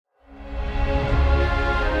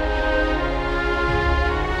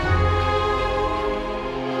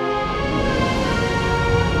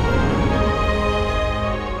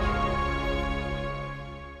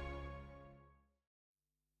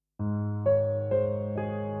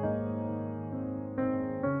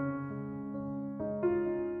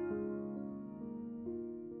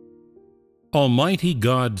Almighty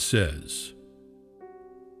God says,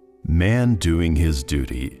 Man doing his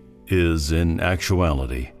duty is, in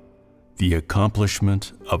actuality, the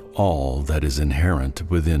accomplishment of all that is inherent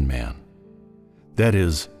within man. That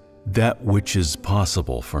is, that which is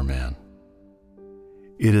possible for man.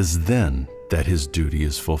 It is then that his duty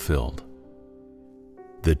is fulfilled.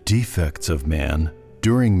 The defects of man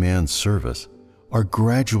during man's service are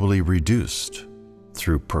gradually reduced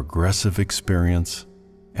through progressive experience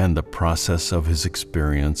and the process of his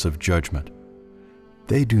experience of judgment.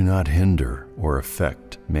 They do not hinder or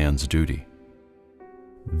affect man's duty.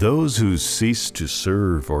 Those who cease to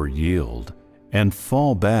serve or yield and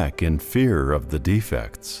fall back in fear of the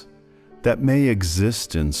defects that may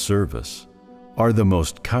exist in service are the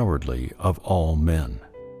most cowardly of all men.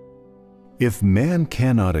 If man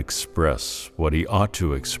cannot express what he ought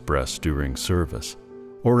to express during service,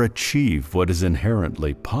 or achieve what is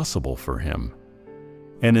inherently possible for him,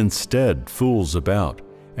 and instead fools about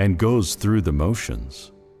and goes through the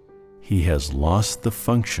motions, he has lost the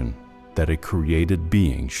function that a created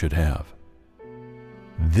being should have.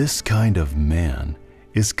 This kind of man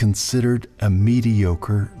is considered a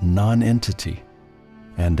mediocre non-entity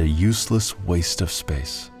and a useless waste of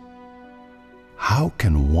space. How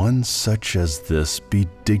can one such as this be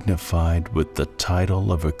dignified with the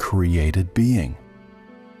title of a created being?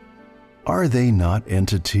 Are they not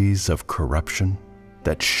entities of corruption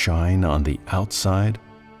that shine on the outside,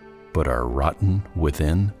 but are rotten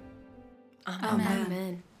within? Amen.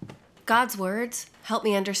 Amen. God's words help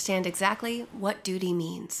me understand exactly what duty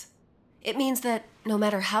means. It means that no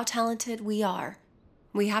matter how talented we are,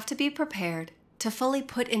 we have to be prepared to fully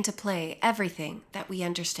put into play everything that we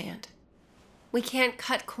understand. We can't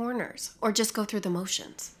cut corners or just go through the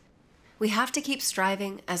motions. We have to keep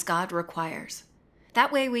striving as God requires.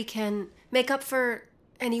 That way we can make up for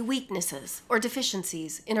any weaknesses or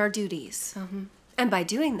deficiencies in our duties. And by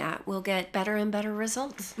doing that, we'll get better and better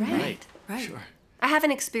results. Right. Sure. I have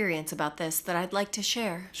an experience about this that I'd like to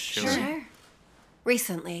share. Sure.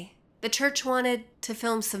 Recently, the church wanted to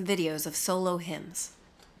film some videos of solo hymns.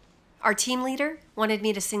 Our team leader wanted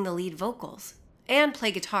me to sing the lead vocals and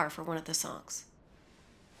play guitar for one of the songs.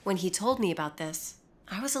 When he told me about this,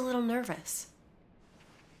 I was a little nervous.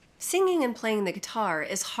 Singing and playing the guitar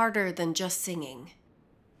is harder than just singing.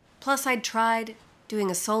 Plus, I'd tried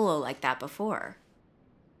doing a solo like that before.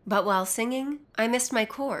 But while singing, I missed my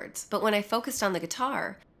chords, but when I focused on the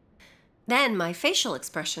guitar, then my facial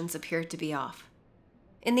expressions appeared to be off.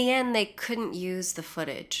 In the end, they couldn't use the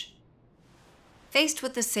footage. Faced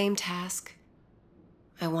with the same task,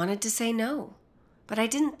 I wanted to say no, but I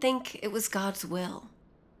didn't think it was God's will.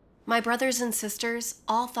 My brothers and sisters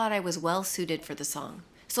all thought I was well suited for the song,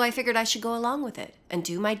 so I figured I should go along with it and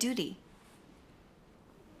do my duty.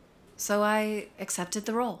 So I accepted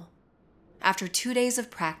the role. After 2 days of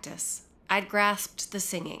practice, I'd grasped the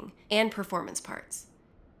singing and performance parts.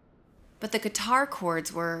 But the guitar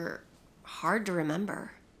chords were hard to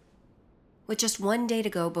remember. With just 1 day to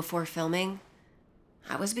go before filming,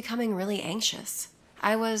 I was becoming really anxious.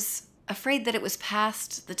 I was afraid that it was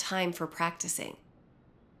past the time for practicing.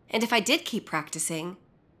 And if I did keep practicing,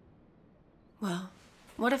 well,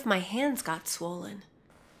 what if my hands got swollen?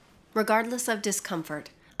 Regardless of discomfort,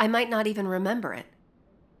 I might not even remember it.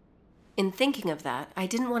 In thinking of that, I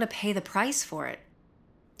didn't want to pay the price for it.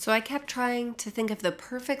 So I kept trying to think of the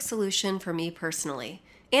perfect solution for me personally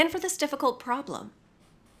and for this difficult problem.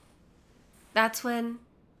 That's when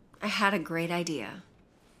I had a great idea.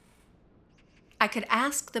 I could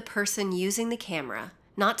ask the person using the camera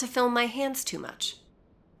not to film my hands too much.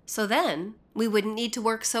 So then we wouldn't need to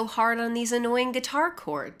work so hard on these annoying guitar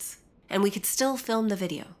chords, and we could still film the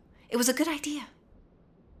video. It was a good idea.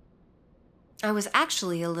 I was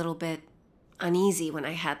actually a little bit uneasy when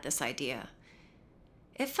I had this idea.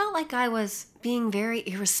 It felt like I was being very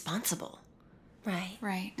irresponsible.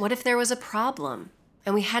 Right. What if there was a problem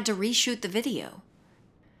and we had to reshoot the video?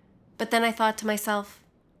 But then I thought to myself,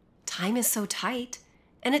 time is so tight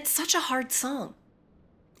and it's such a hard song.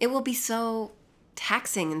 It will be so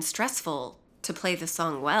taxing and stressful to play the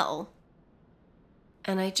song well.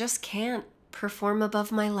 And I just can't perform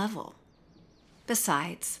above my level.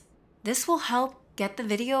 Besides, this will help get the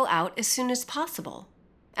video out as soon as possible.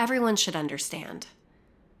 Everyone should understand.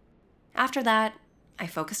 After that, I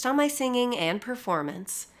focused on my singing and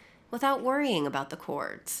performance without worrying about the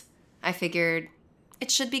chords. I figured it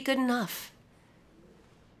should be good enough.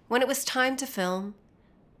 When it was time to film,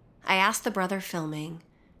 I asked the brother filming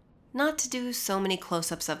not to do so many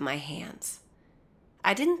close-ups of my hands.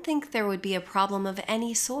 I didn't think there would be a problem of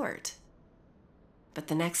any sort. But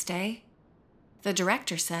the next day, the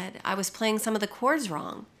director said I was playing some of the chords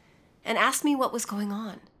wrong, and asked me what was going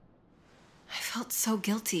on. I felt so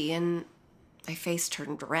guilty and my face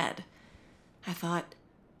turned red. I thought,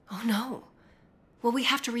 oh no, will we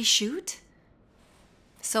have to reshoot?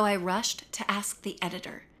 So I rushed to ask the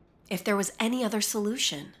editor if there was any other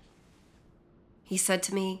solution. He said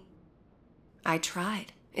to me, I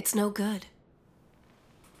tried. It's no good.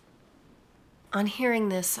 On hearing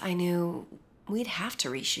this, I knew we'd have to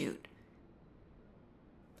reshoot.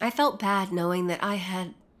 I felt bad knowing that I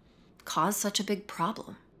had caused such a big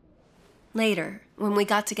problem. Later, when we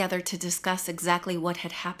got together to discuss exactly what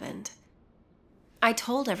had happened, I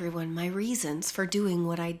told everyone my reasons for doing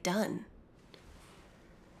what I'd done.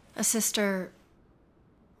 A sister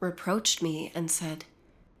reproached me and said,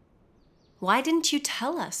 "Why didn't you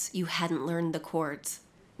tell us you hadn't learned the chords?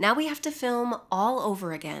 Now we have to film all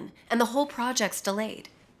over again, and the whole project's delayed.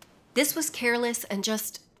 This was careless and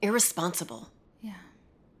just irresponsible." Yeah.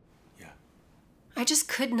 I just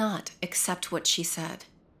could not accept what she said.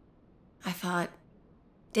 I thought,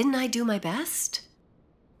 didn't I do my best?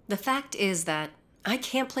 The fact is that I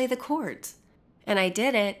can't play the chords, and I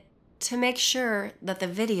did it to make sure that the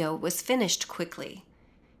video was finished quickly.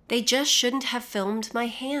 They just shouldn't have filmed my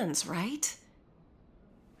hands, right?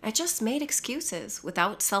 I just made excuses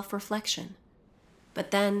without self-reflection.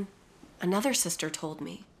 But then another sister told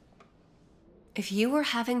me, if you were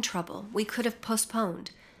having trouble, we could have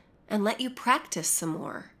postponed and let you practice some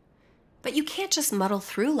more. But you can't just muddle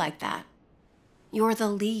through like that. You're the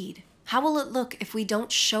lead. How will it look if we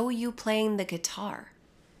don't show you playing the guitar?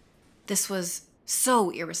 This was so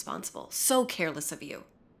irresponsible, so careless of you.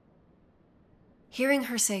 Hearing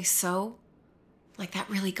her say so, like that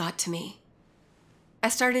really got to me. I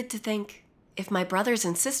started to think, if my brothers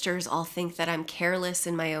and sisters all think that I'm careless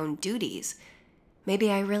in my own duties,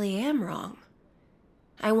 maybe I really am wrong.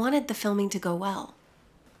 I wanted the filming to go well.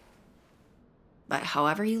 But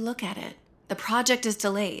however you look at it, the project is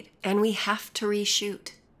delayed and we have to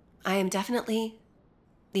reshoot. I am definitely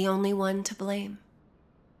the only one to blame.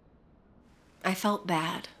 I felt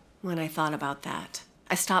bad when I thought about that.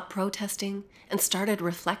 I stopped protesting and started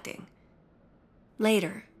reflecting.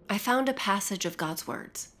 Later, I found a passage of God's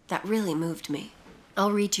words that really moved me.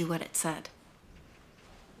 I'll read you what it said.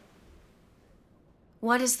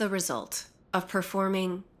 What is the result of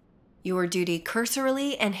performing your duty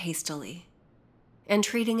cursorily and hastily, and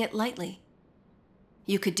treating it lightly?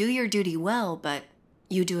 You could do your duty well, but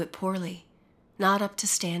you do it poorly, not up to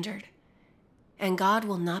standard, and God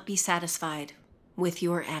will not be satisfied with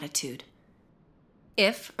your attitude.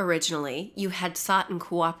 If, originally, you had sought and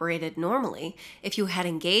cooperated normally, if you had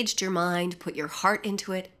engaged your mind, put your heart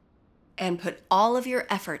into it, and put all of your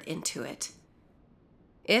effort into it,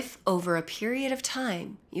 if, over a period of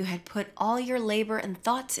time, you had put all your labor and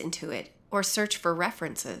thoughts into it, or searched for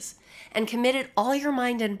references, and committed all your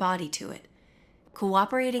mind and body to it,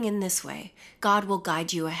 cooperating in this way, God will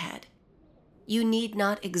guide you ahead. You need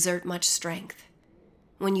not exert much strength.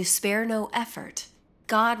 When you spare no effort,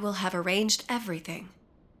 God will have arranged everything.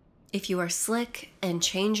 If you are slick and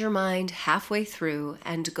change your mind halfway through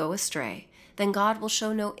and go astray, then God will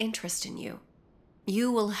show no interest in you.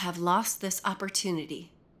 You will have lost this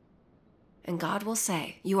opportunity. And God will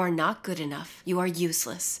say, you are not good enough. You are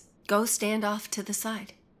useless. Go stand off to the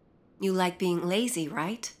side. You like being lazy,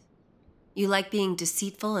 right? You like being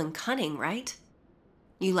deceitful and cunning, right?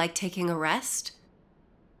 You like taking a rest?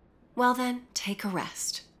 Well then, take a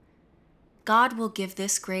rest. God will give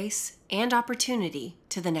this grace and opportunity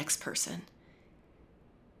to the next person.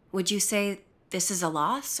 Would you say this is a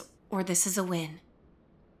loss or this is a win?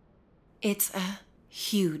 It's a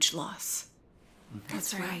huge loss.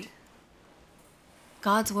 That's right.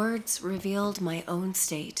 God's words revealed my own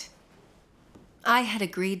state. I had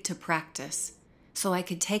agreed to practice so I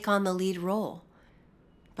could take on the lead role,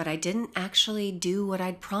 but I didn't actually do what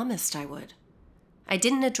I'd promised I would. I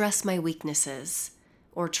didn't address my weaknesses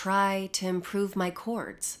or try to improve my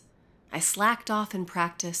chords. I slacked off in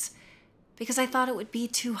practice because I thought it would be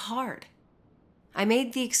too hard. I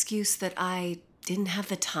made the excuse that I didn't have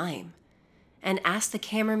the time and asked the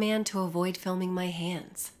cameraman to avoid filming my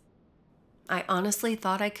hands. I honestly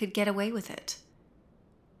thought I could get away with it,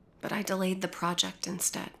 but I delayed the project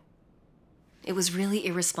instead. It was really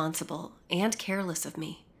irresponsible and careless of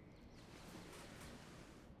me.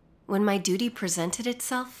 When my duty presented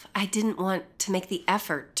itself, I didn't want to make the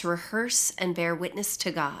effort to rehearse and bear witness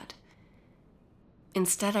to God.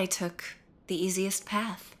 Instead, I took the easiest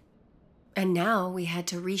path, and now we had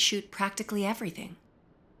to reshoot practically everything.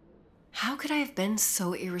 How could I have been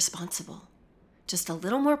so irresponsible? Just a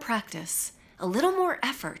little more practice, a little more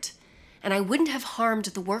effort, and I wouldn't have harmed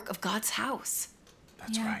the work of God's house.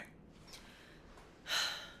 That's right.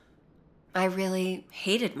 I really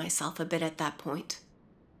hated myself a bit at that point.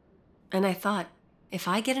 And I thought, if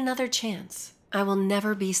I get another chance, I will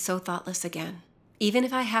never be so thoughtless again. Even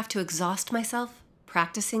if I have to exhaust myself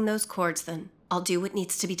practicing those chords, then I'll do what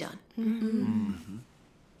needs to be done.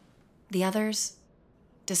 The others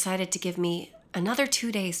decided to give me another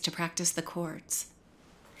 2 days to practice the chords.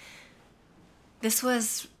 This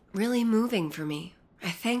was really moving for me. I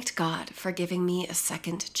thanked God for giving me a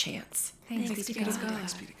second chance. Thanks be to God.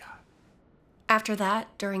 Thanks be to God. After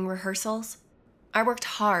that, during rehearsals, I worked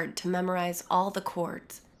hard to memorize all the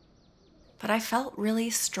chords, but I felt really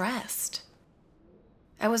stressed.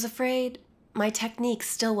 I was afraid my technique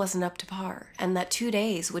still wasn't up to par and that 2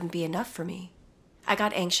 days wouldn't be enough for me. I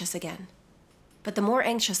got anxious again, but the more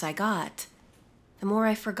anxious I got, the more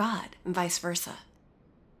I forgot, and vice versa.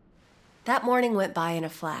 That morning went by in a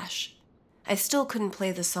flash. I still couldn't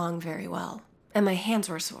play the song very well, and my hands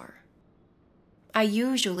were sore. I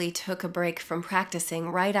usually took a break from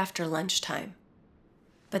practicing right after lunchtime,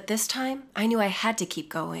 but this time I knew I had to keep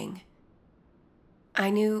going.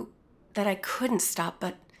 I knew that I couldn't stop,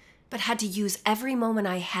 but had to use every moment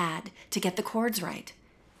I had to get the chords right.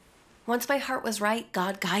 Once my heart was right,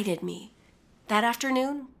 God guided me. That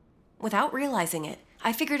afternoon, without realizing it,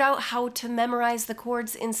 I figured out how to memorize the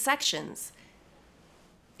chords in sections.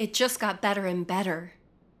 It just got better and better.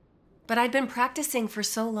 But I'd been practicing for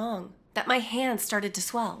so long that my hands started to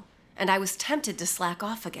swell, and I was tempted to slack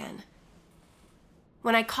off again.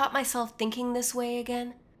 When I caught myself thinking this way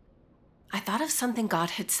again, I thought of something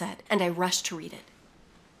God had said, and I rushed to read it.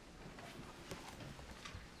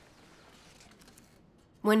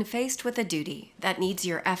 When faced with a duty that needs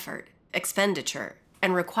your effort, expenditure,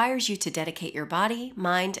 and requires you to dedicate your body,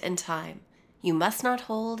 mind, and time, you must not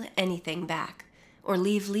hold anything back or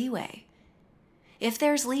leave leeway. If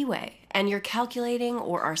there's leeway and you're calculating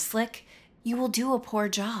or are slick, you will do a poor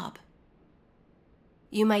job.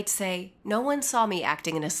 You might say, "No one saw me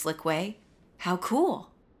acting in a slick way. How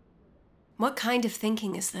cool." What kind of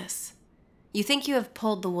thinking is this? You think you have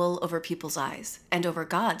pulled the wool over people's eyes, and over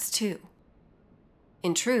God's too.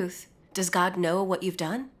 In truth, does God know what you've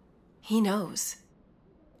done? He knows.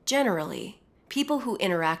 Generally, people who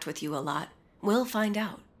interact with you a lot will find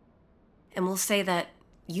out and will say that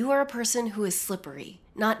you are a person who is slippery,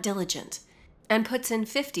 not diligent, and puts in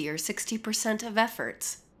 50 or 60% of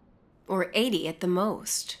efforts, or 80 at the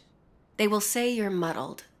most. They will say you're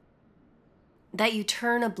muddled, that you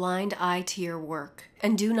turn a blind eye to your work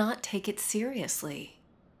and do not take it seriously.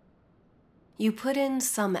 You put in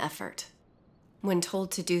some effort when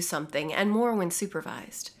told to do something, and more when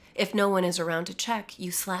supervised. If no one is around to check,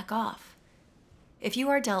 you slack off. If you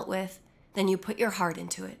are dealt with, then you put your heart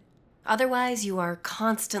into it. Otherwise, you are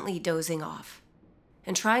constantly dozing off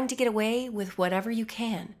and trying to get away with whatever you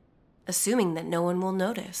can, assuming that no one will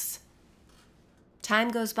notice. Time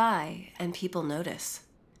goes by, and people notice.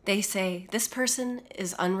 They say, "This person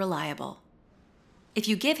is unreliable." If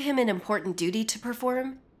you give him an important duty to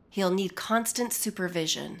perform, he'll need constant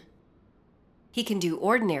supervision. He can do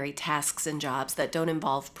ordinary tasks and jobs that don't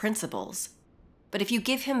involve principles. But if you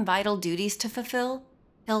give him vital duties to fulfill,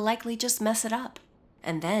 he'll likely just mess it up,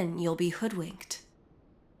 and then you'll be hoodwinked.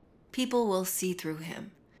 People will see through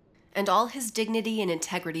him, and all his dignity and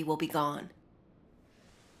integrity will be gone.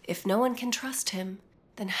 If no one can trust him,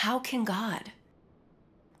 then how can God?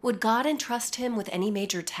 Would God entrust him with any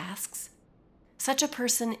major tasks? Such a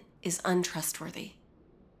person is untrustworthy.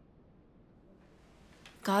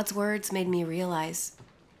 God's words made me realize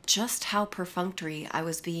just how perfunctory I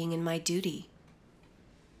was being in my duty.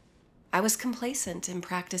 I was complacent in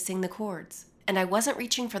practicing the chords, and I wasn't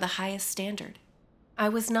reaching for the highest standard. I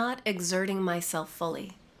was not exerting myself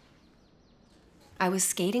fully. I was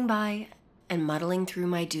skating by and muddling through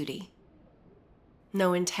my duty.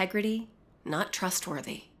 No integrity, not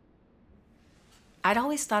trustworthy. I'd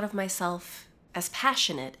always thought of myself as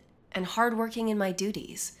passionate and hardworking in my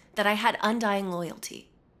duties, that I had undying loyalty.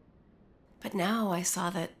 But now I saw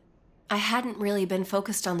that I hadn't really been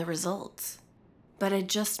focused on the results, but had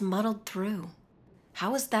just muddled through.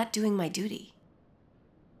 How was that doing my duty?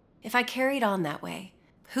 If I carried on that way,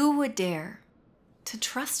 who would dare to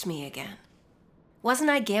trust me again? Wasn't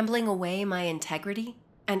I gambling away my integrity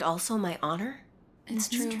and also my honor? It's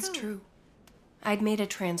true. I'd made a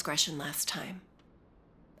transgression last time,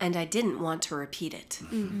 and I didn't want to repeat it.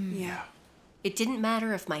 Yeah. It didn't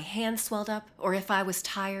matter if my hands swelled up or if I was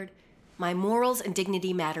tired. My morals and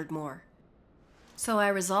dignity mattered more. So I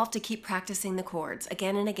resolved to keep practicing the chords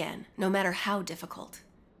again and again, no matter how difficult.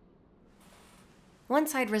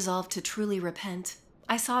 Once I'd resolved to truly repent,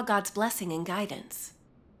 I saw God's blessing and guidance.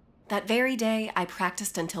 That very day, I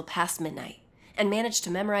practiced until past midnight, and managed to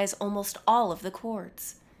memorize almost all of the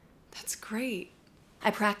chords. That's great. I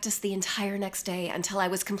practiced the entire next day until I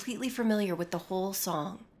was completely familiar with the whole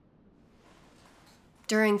song.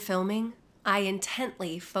 During filming, I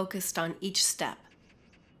intently focused on each step,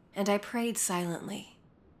 and I prayed silently.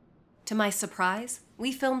 To my surprise,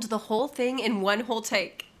 we filmed the whole thing in one whole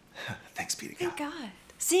take. Thanks be to God. Thank God.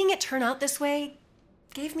 Seeing it turn out this way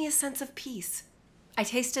gave me a sense of peace. I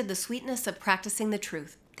tasted the sweetness of practicing the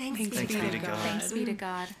truth. Thanks be to God. Thanks be to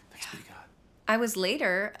God. Thanks be to God. I was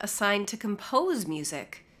later assigned to compose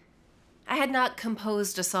music. I had not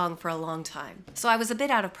composed a song for a long time, so I was a bit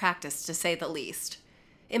out of practice, to say the least.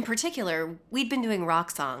 In particular, we'd been doing rock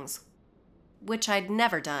songs, which I'd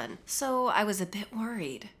never done, so I was a bit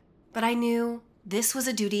worried. But I knew this was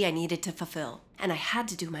a duty I needed to fulfill, and I had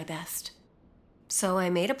to do my best. So I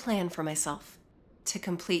made a plan for myself to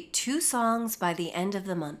complete 2 songs by the end of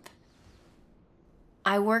the month.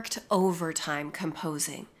 I worked overtime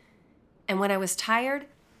composing, and when I was tired,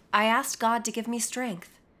 I asked God to give me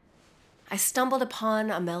strength. I stumbled upon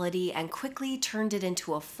a melody and quickly turned it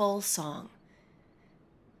into a full song.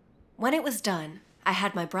 When it was done, I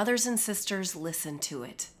had my brothers and sisters listen to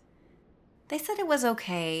it. They said it was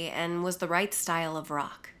okay and was the right style of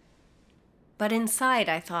rock. But inside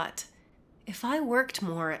I thought, if I worked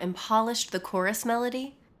more and polished the chorus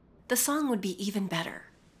melody, the song would be even better.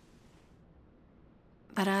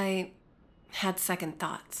 But I had second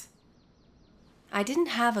thoughts. I didn't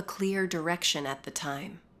have a clear direction at the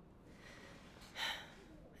time,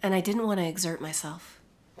 and I didn't want to exert myself.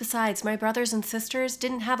 Besides, my brothers and sisters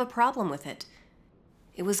didn't have a problem with it.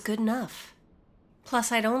 It was good enough.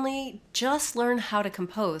 Plus, I'd only just learned how to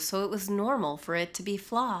compose, so it was normal for it to be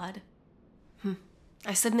flawed.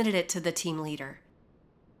 I submitted it to the team leader.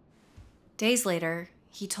 Days later,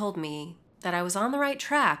 he told me that I was on the right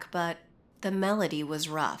track, but the melody was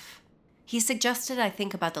rough. He suggested I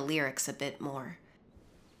think about the lyrics a bit more.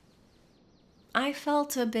 I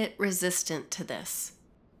felt a bit resistant to this,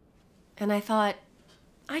 and I thought,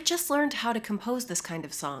 I just learned how to compose this kind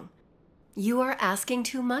of song. You are asking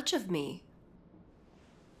too much of me.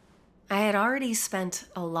 I had already spent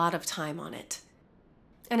a lot of time on it,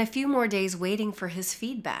 and a few more days waiting for his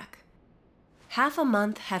feedback. Half a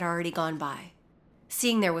month had already gone by.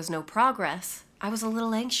 Seeing there was no progress, I was a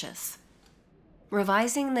little anxious.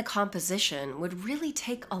 Revising the composition would really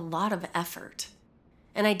take a lot of effort,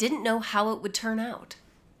 and I didn't know how it would turn out.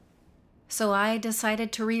 So I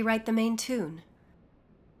decided to rewrite the main tune.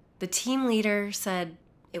 The team leader said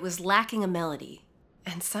it was lacking a melody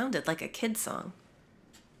and sounded like a kid's song.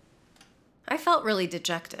 I felt really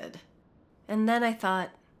dejected, and then I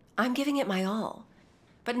thought, I'm giving it my all,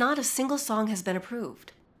 but not a single song has been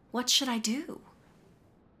approved. What should I do?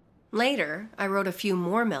 Later, I wrote a few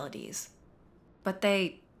more melodies, but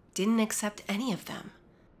they didn't accept any of them.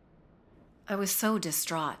 I was so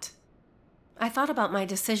distraught. I thought about my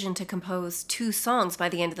decision to compose 2 songs by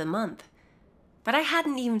the end of the month, but I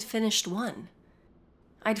hadn't even finished one.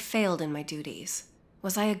 I'd failed in my duties.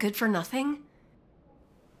 Was I a good-for-nothing?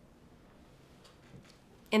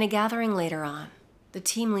 In a gathering later on, the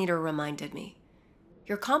team leader reminded me,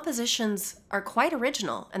 your compositions are quite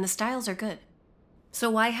original and the styles are good. So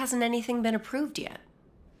why hasn't anything been approved yet?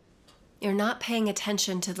 You're not paying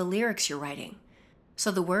attention to the lyrics you're writing, so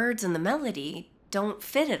the words and the melody don't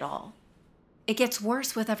fit at all. It gets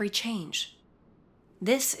worse with every change.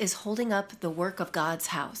 This is holding up the work of God's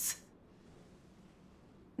house.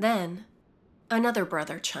 Then, another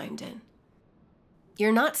brother chimed in.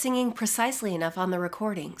 You're not singing precisely enough on the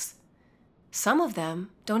recordings. Some of them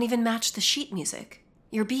don't even match the sheet music.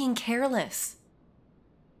 You're being careless.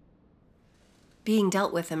 Being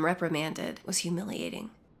dealt with and reprimanded was humiliating.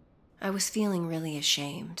 I was feeling really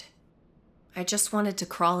ashamed. I just wanted to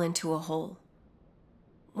crawl into a hole.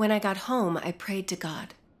 When I got home, I prayed to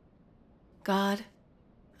God. God,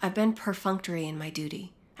 I've been perfunctory in my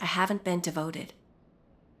duty. I haven't been devoted.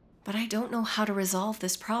 But I don't know how to resolve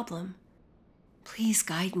this problem. Please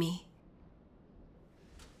guide me.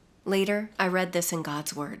 Later, I read this in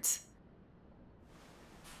God's words.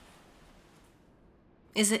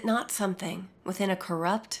 Is it not something within a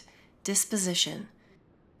corrupt disposition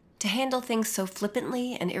to handle things so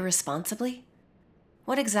flippantly and irresponsibly?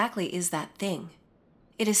 What exactly is that thing?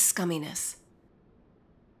 It is scumminess.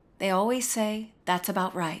 They always say that's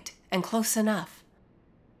about right and close enough.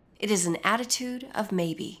 It is an attitude of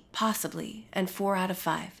maybe, possibly, and 4 out of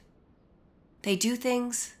 5. They do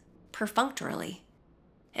things perfunctorily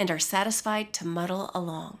and are satisfied to muddle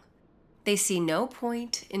along. They see no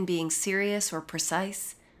point in being serious or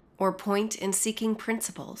precise, or point in seeking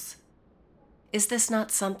principles. Is this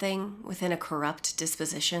not something within a corrupt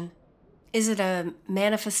disposition? Is it a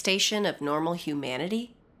manifestation of normal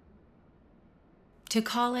humanity? To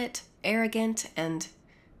call it arrogant and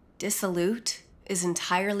dissolute is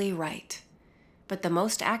entirely right, but the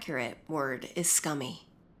most accurate word is scummy.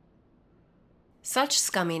 Such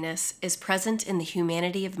scumminess is present in the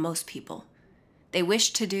humanity of most people. They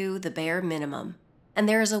wish to do the bare minimum, and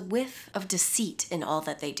there is a whiff of deceit in all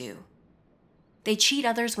that they do. They cheat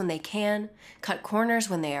others when they can, cut corners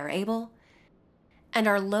when they are able, and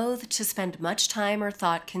are loath to spend much time or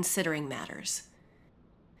thought considering matters.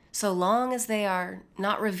 So long as they are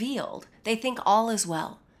not revealed, they think all is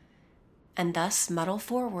well, and thus muddle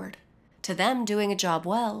forward. To them, doing a job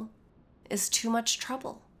well is too much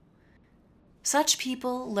trouble. Such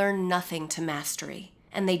people learn nothing to mastery,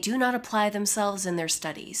 and they do not apply themselves in their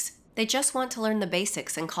studies. They just want to learn the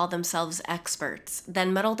basics and call themselves experts,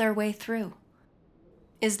 then muddle their way through.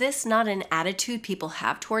 Is this not an attitude people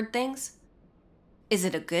have toward things? Is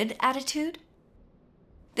it a good attitude?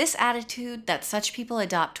 This attitude that such people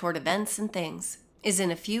adopt toward events and things is,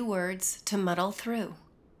 in a few words, to muddle through.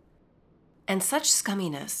 And such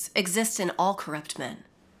scumminess exists in all corrupt men.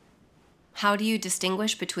 How do you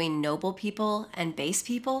distinguish between noble people and base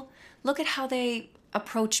people? Look at how they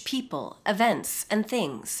approach people, events, and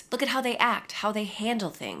things. Look at how they act, how they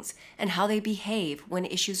handle things, and how they behave when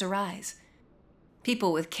issues arise.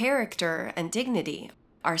 People with character and dignity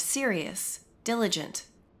are serious, diligent,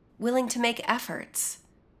 willing to make efforts.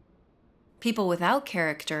 People without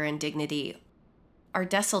character and dignity are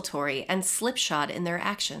desultory and slipshod in their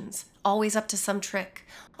actions, always up to some trick,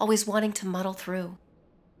 always wanting to muddle through.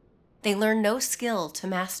 They learn no skill to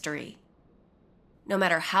mastery. No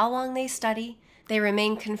matter how long they study, they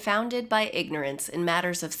remain confounded by ignorance in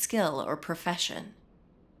matters of skill or profession.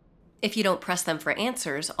 If you don't press them for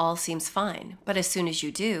answers, all seems fine, but as soon as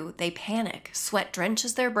you do, they panic, sweat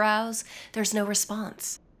drenches their brows, there's no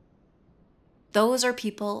response. Those are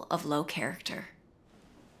people of low character.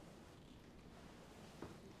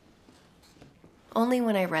 Only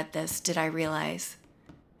when I read this did I realize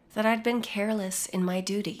that I'd been careless in my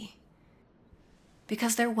duty,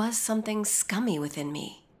 because there was something scummy within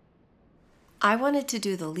me. I wanted to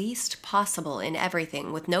do the least possible in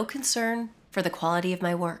everything with no concern for the quality of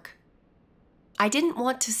my work. I didn't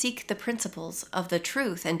want to seek the principles of the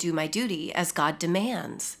truth and do my duty as God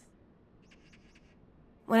demands.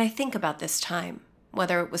 When I think about this time,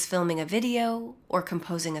 whether it was filming a video or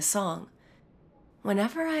composing a song,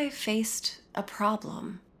 whenever I faced a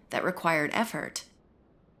problem that required effort,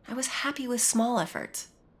 I was happy with small efforts.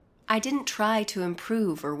 I didn't try to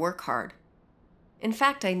improve or work hard. In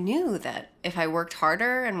fact, I knew that if I worked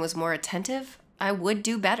harder and was more attentive, I would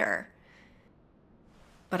do better.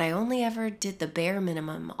 But I only ever did the bare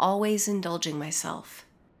minimum, always indulging myself.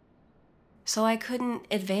 So I couldn't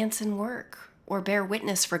advance in work or bear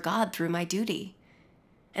witness for God through my duty,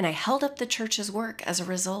 and I held up the church's work as a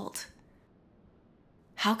result.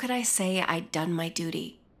 How could I say I'd done my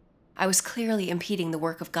duty? I was clearly impeding the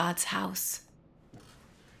work of God's house.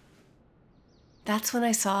 That's when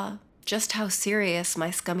I saw just how serious my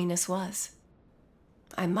scumminess was.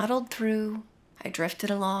 I muddled through, I drifted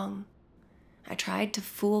along, I tried to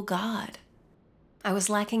fool God. I was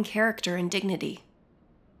lacking character and dignity.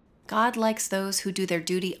 God likes those who do their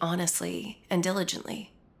duty honestly and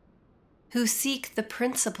diligently, who seek the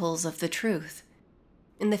principles of the truth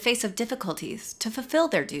in the face of difficulties to fulfill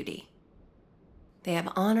their duty. They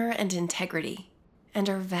have honor and integrity and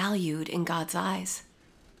are valued in God's eyes.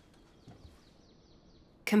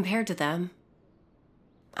 Compared to them,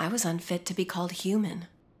 I was unfit to be called human.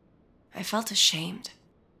 I felt ashamed.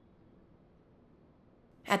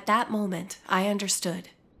 At that moment, I understood.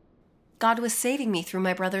 God was saving me through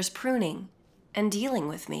my brother's pruning and dealing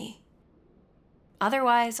with me.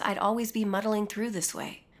 Otherwise, I'd always be muddling through this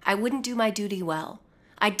way. I wouldn't do my duty well.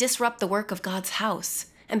 I'd disrupt the work of God's house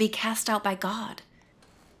and be cast out by God.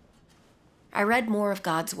 I read more of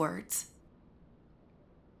God's words.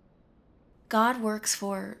 God works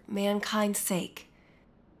for mankind's sake,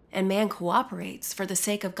 and man cooperates for the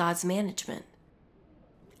sake of God's management.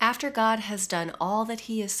 After God has done all that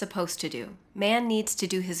he is supposed to do, man needs to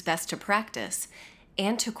do his best to practice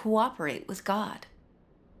and to cooperate with God.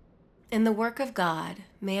 In the work of God,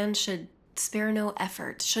 man should spare no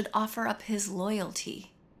effort, should offer up his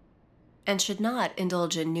loyalty, and should not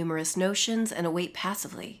indulge in numerous notions and await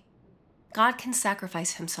passively. God can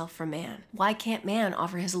sacrifice himself for man. Why can't man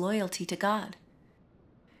offer his loyalty to God?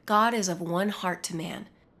 God is of one heart to man,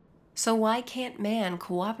 so why can't man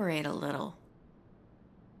cooperate a little?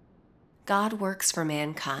 God works for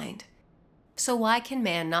mankind, so why can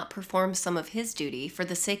man not perform some of his duty for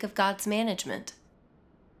the sake of God's management?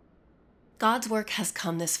 God's work has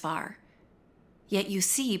come this far, Yet you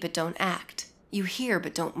see but don't act. You hear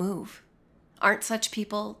but don't move. Aren't such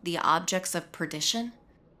people the objects of perdition?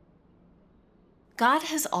 God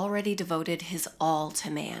has already devoted his all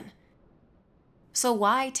to man. So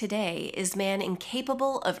why today is man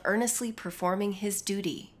incapable of earnestly performing his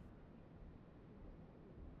duty?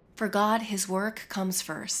 For God, his work comes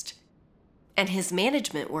first, and his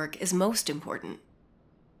management work is most important.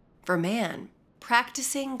 For man,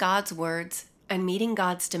 practicing God's words and meeting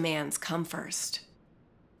God's demands come first.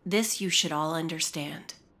 This you should all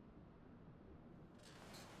understand.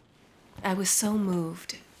 I was so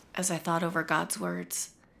moved as I thought over God's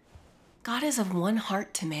words. God is of one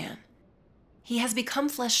heart to man. He has become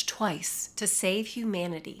flesh twice to save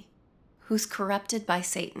humanity, who's corrupted by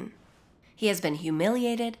Satan. He has been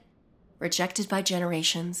humiliated, rejected by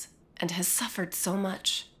generations, and has suffered so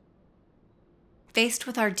much. Faced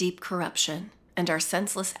with our deep corruption and our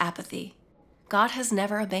senseless apathy, God has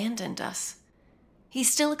never abandoned us. He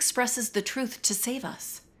still expresses the truth to save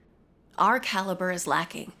us. Our caliber is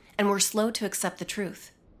lacking, and we're slow to accept the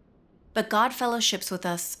truth. But God fellowships with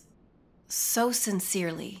us so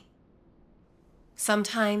sincerely.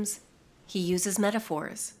 Sometimes he uses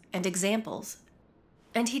metaphors and examples,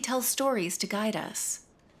 and he tells stories to guide us.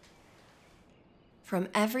 From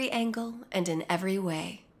every angle and in every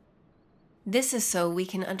way. This is so we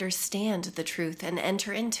can understand the truth and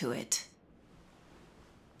enter into it.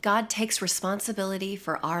 God takes responsibility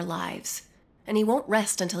for our lives, and he won't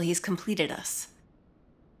rest until he's completed us.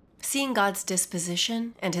 Seeing God's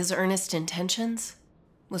disposition and his earnest intentions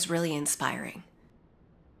was really inspiring.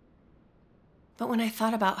 But when I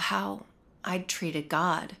thought about how I'd treated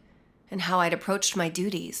God and how I'd approached my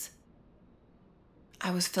duties, I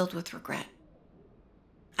was filled with regret.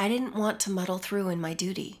 I didn't want to muddle through in my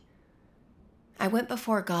duty. I went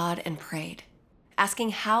before God and prayed, asking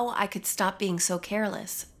how I could stop being so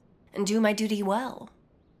careless and do my duty well.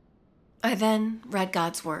 I then read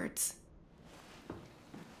God's words.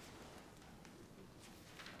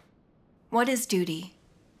 What is duty?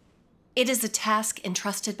 It is a task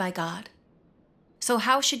entrusted by God. So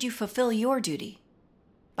how should you fulfill your duty?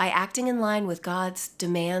 By acting in line with God's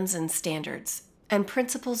demands and standards and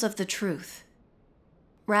principles of the truth,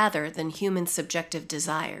 rather than human subjective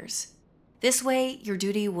desires. This way, your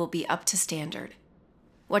duty will be up to standard.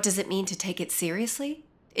 What does it mean to take it seriously?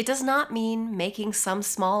 It does not mean making some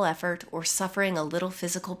small effort or suffering a little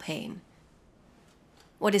physical pain.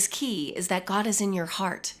 What is key is that God is in your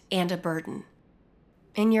heart and a burden.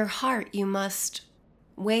 In your heart, you must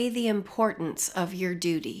weigh the importance of your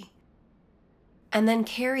duty, and then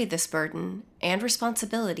carry this burden and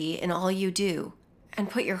responsibility in all you do, and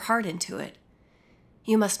put your heart into it.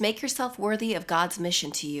 You must make yourself worthy of God's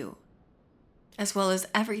mission to you, as well as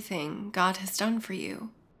everything God has done for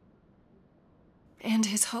you, and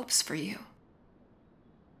his hopes for you.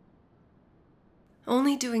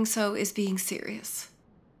 Only doing so is being serious.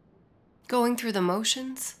 Going through the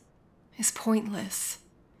motions is pointless.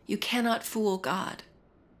 You cannot fool God.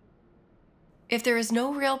 If there is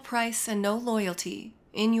no real price and no loyalty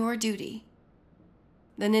in your duty,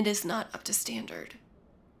 then it is not up to standard.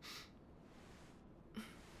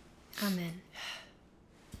 Amen.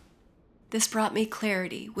 This brought me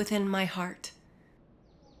clarity within my heart.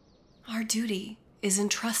 Our duty is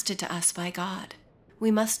entrusted to us by God. We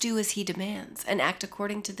must do as he demands and act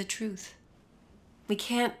according to the truth. We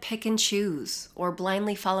can't pick and choose or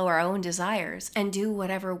blindly follow our own desires and do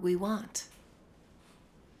whatever we want.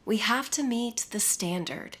 We have to meet the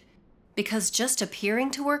standard, because just appearing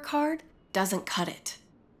to work hard doesn't cut it.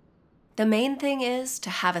 The main thing is to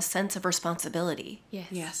have a sense of responsibility.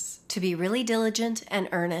 Yes. To be really diligent and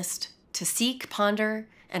earnest, to seek, ponder,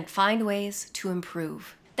 and find ways to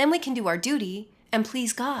improve. Then we can do our duty and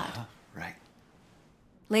please God. Right.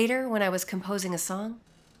 Later, when I was composing a song,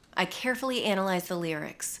 I carefully analyzed the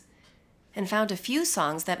lyrics and found a few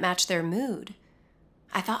songs that matched their mood.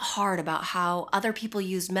 I thought hard about how other people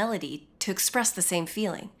used melody to express the same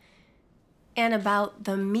feeling, and about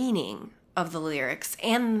the meaning of the lyrics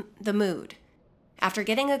and the mood. After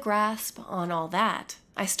getting a grasp on all that,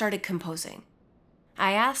 I started composing.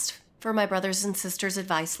 I asked for my brothers and sisters'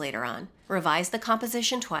 advice later on, revised the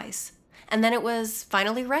composition twice, and then it was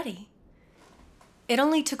finally ready. It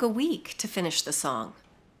only took a week to finish the song.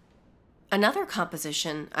 Another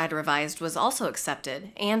composition I'd revised was also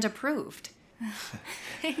accepted and approved.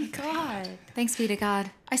 Thank God. Thanks be to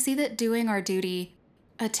God. I see that doing our duty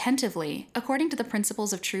attentively, according to the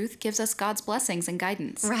principles of truth, gives us God's blessings and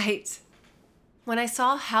guidance. Right. When I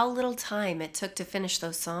saw how little time it took to finish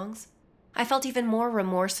those songs, I felt even more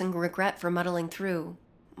remorse and regret for muddling through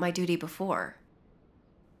my duty before.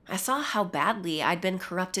 I saw how badly I'd been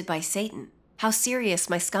corrupted by Satan, how serious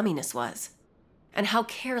my scumminess was, and how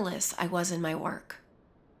careless I was in my work.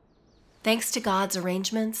 Thanks to God's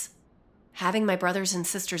arrangements, having my brothers and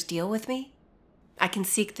sisters deal with me, I can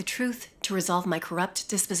seek the truth to resolve my corrupt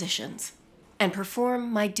dispositions and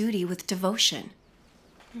perform my duty with devotion.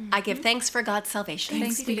 I give thanks for God's salvation.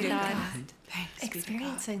 Thanks be to God. Thanks be to God.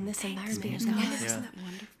 Experiencing this environment. Isn't that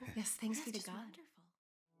wonderful? Yes, thanks be to God.